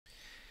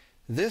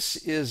This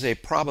is a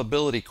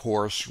probability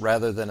course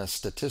rather than a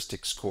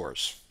statistics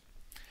course.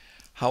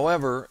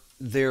 However,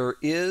 there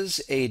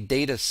is a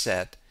data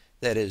set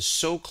that is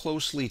so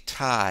closely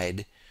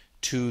tied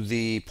to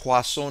the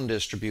Poisson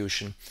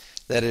distribution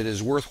that it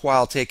is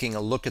worthwhile taking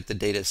a look at the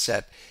data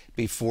set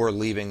before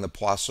leaving the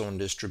Poisson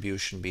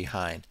distribution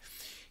behind.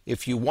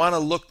 If you want to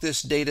look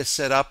this data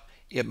set up,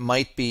 it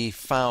might be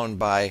found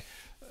by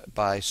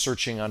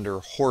searching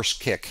under horse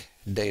kick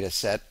data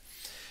set.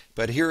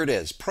 But here it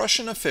is.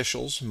 Prussian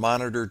officials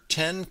monitored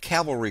 10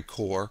 cavalry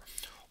corps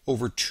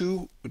over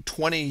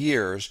 20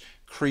 years,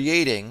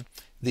 creating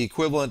the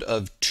equivalent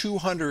of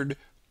 200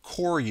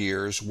 corps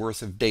years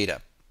worth of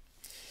data.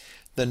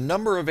 The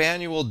number of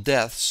annual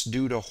deaths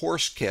due to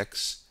horse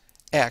kicks,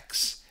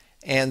 X,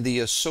 and the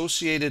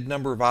associated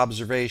number of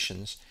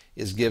observations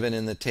is given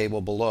in the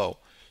table below.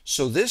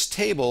 So this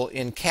table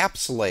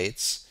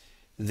encapsulates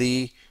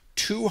the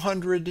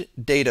 200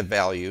 data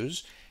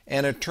values,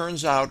 and it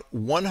turns out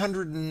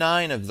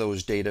 109 of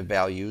those data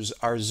values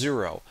are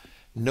 0.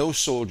 No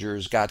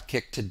soldiers got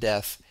kicked to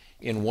death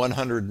in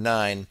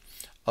 109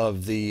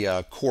 of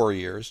the corps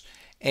years,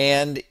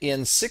 and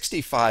in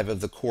 65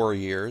 of the corps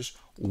years,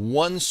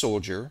 1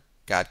 soldier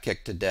got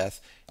kicked to death,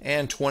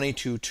 and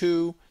 22,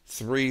 2,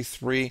 3,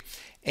 3,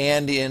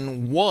 and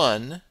in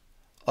 1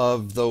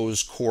 of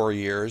those corps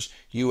years,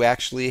 you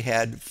actually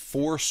had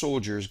 4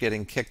 soldiers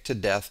getting kicked to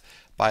death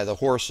by the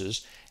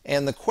horses.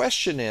 And the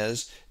question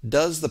is,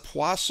 does the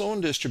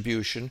Poisson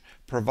distribution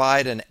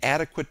provide an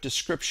adequate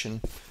description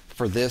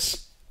for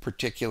this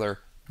particular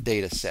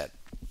data set?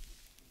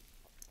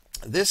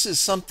 This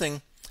is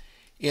something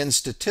in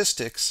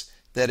statistics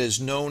that is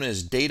known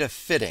as data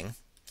fitting,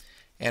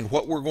 and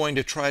what we're going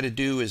to try to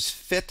do is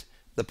fit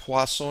the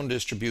Poisson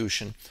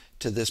distribution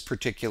to this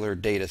particular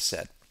data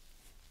set.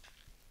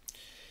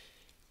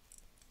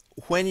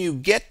 When you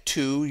get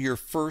to your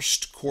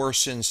first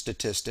course in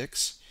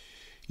statistics,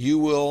 you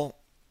will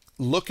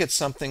look at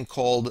something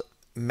called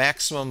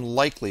maximum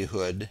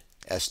likelihood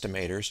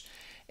estimators,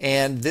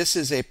 and this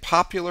is a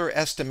popular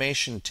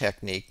estimation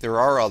technique. There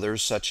are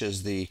others, such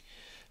as the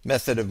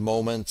method of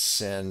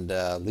moments and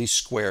least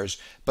squares,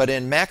 but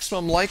in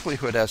maximum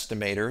likelihood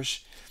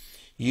estimators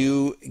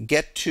you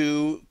get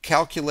to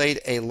calculate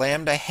a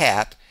lambda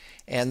hat,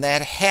 and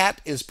that hat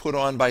is put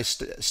on by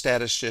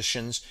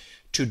statisticians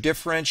to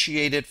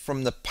differentiate it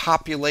from the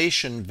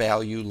population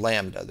value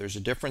lambda. There's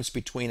a difference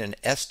between an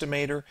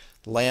estimator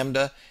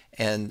lambda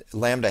and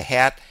lambda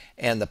hat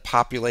and the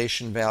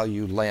population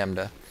value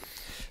lambda.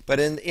 But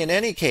in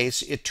any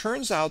case, it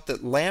turns out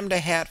that lambda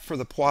hat for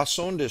the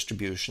Poisson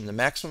distribution, the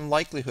maximum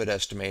likelihood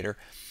estimator,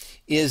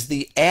 is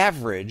the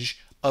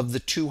average of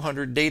the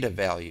 200 data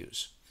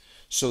values.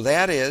 So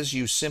that is,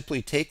 you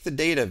simply take the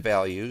data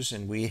values,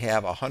 and we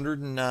have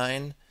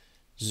 109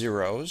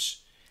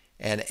 zeros,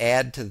 and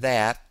add to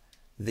that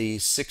the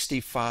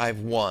 65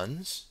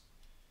 ones,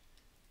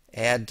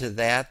 add to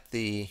that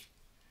the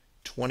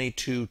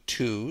 22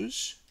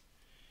 twos,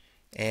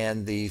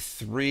 and the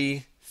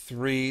 3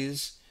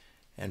 threes,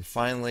 and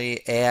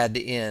finally add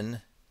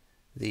in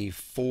the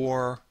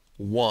 4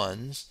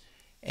 ones,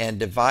 and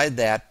divide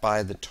that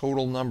by the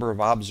total number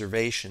of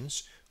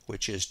observations,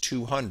 which is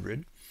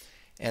 200,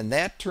 and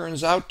that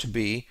turns out to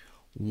be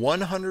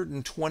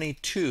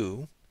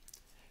 122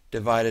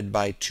 divided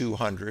by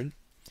 200,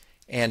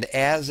 and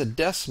as a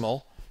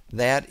decimal,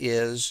 that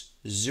is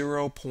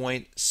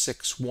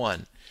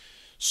 0.61.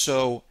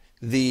 So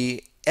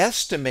the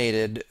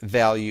estimated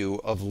value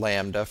of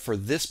lambda for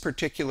this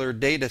particular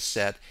data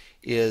set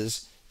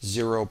is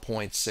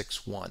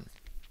 0.61.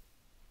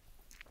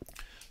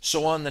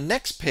 So on the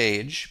next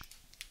page,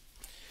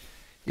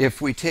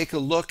 if we take a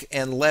look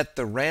and let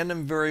the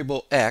random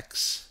variable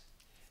x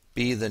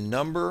be the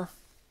number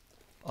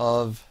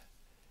of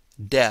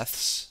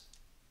deaths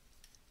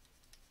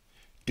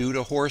due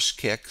to horse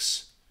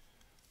kicks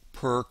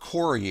per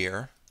corps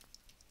year,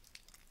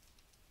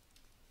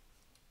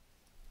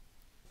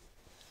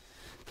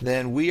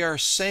 then we are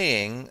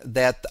saying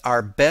that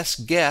our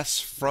best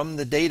guess from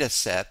the data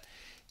set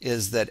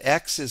is that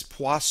x is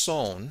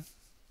Poisson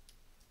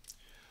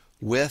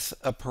with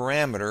a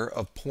parameter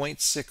of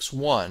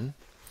 0.61,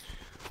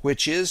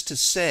 which is to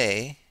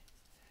say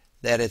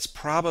that its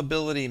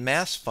probability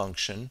mass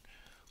function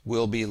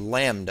will be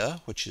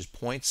lambda, which is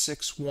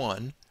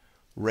 0.61,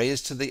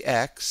 raised to the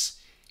x,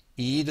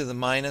 e to the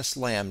minus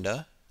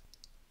lambda,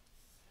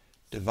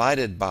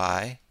 divided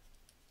by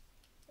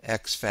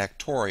x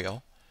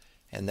factorial,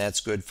 and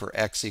that's good for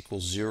x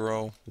equals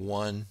 0,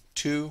 1,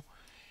 2.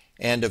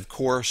 And of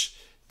course,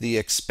 the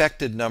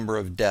expected number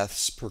of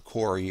deaths per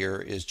corps year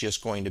is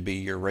just going to be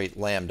your rate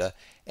lambda,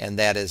 and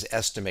that is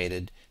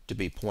estimated to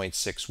be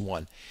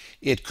 0.61.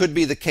 It could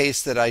be the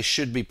case that I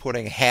should be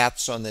putting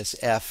hats on this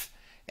F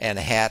and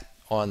a hat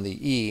on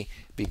the E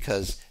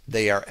because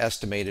they are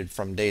estimated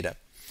from data.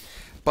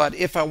 But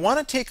if I want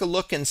to take a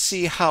look and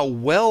see how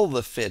well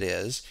the fit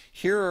is,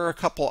 here are a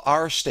couple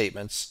R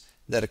statements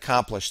that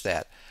accomplish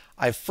that.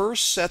 I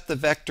first set the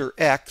vector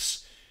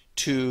x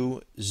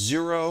to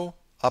 0,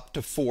 up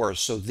to 4.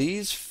 So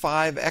these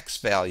 5 x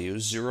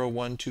values, 0,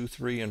 1, 2,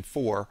 3, and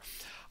 4,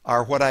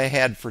 are what I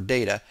had for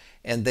data,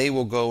 and they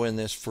will go in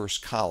this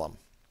first column.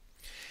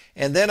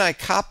 And then I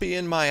copy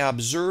in my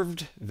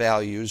observed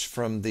values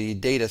from the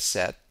data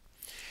set.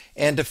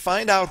 And to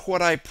find out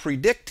what I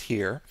predict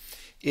here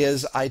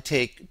is I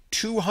take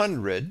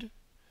 200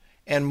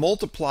 and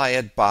multiply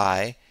it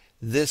by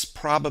this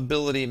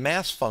probability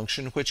mass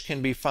function, which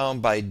can be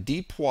found by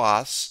d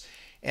Poisson.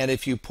 And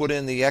if you put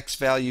in the x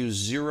values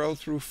 0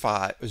 through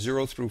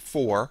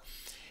 4,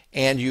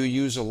 and you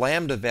use a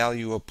lambda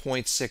value of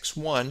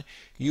 0.61,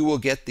 you will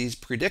get these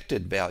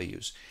predicted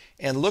values.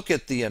 And look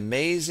at the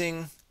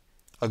amazing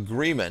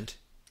agreement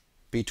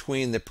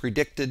between the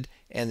predicted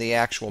and the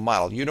actual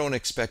model. You don't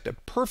expect a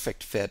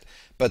perfect fit,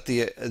 but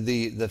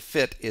the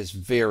fit is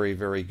very,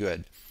 very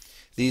good.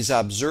 These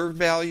observed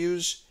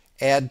values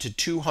add to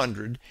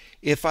 200.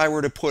 If I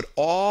were to put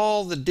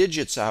all the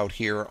digits out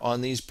here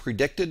on these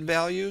predicted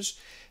values,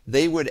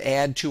 they would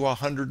add to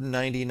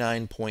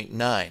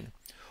 199.9.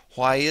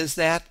 Why is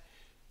that?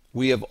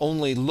 We have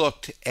only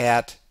looked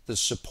at the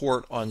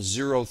support on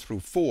 0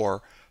 through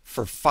 4.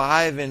 For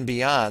 5 and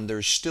beyond,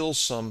 there's still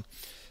some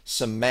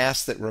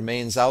mass that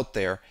remains out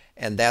there,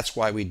 and that's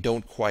why we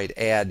don't quite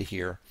add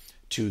here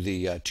to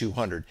the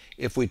 200.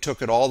 If we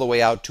took it all the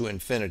way out to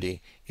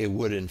infinity, it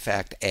would in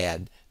fact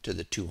add to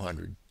the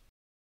 200.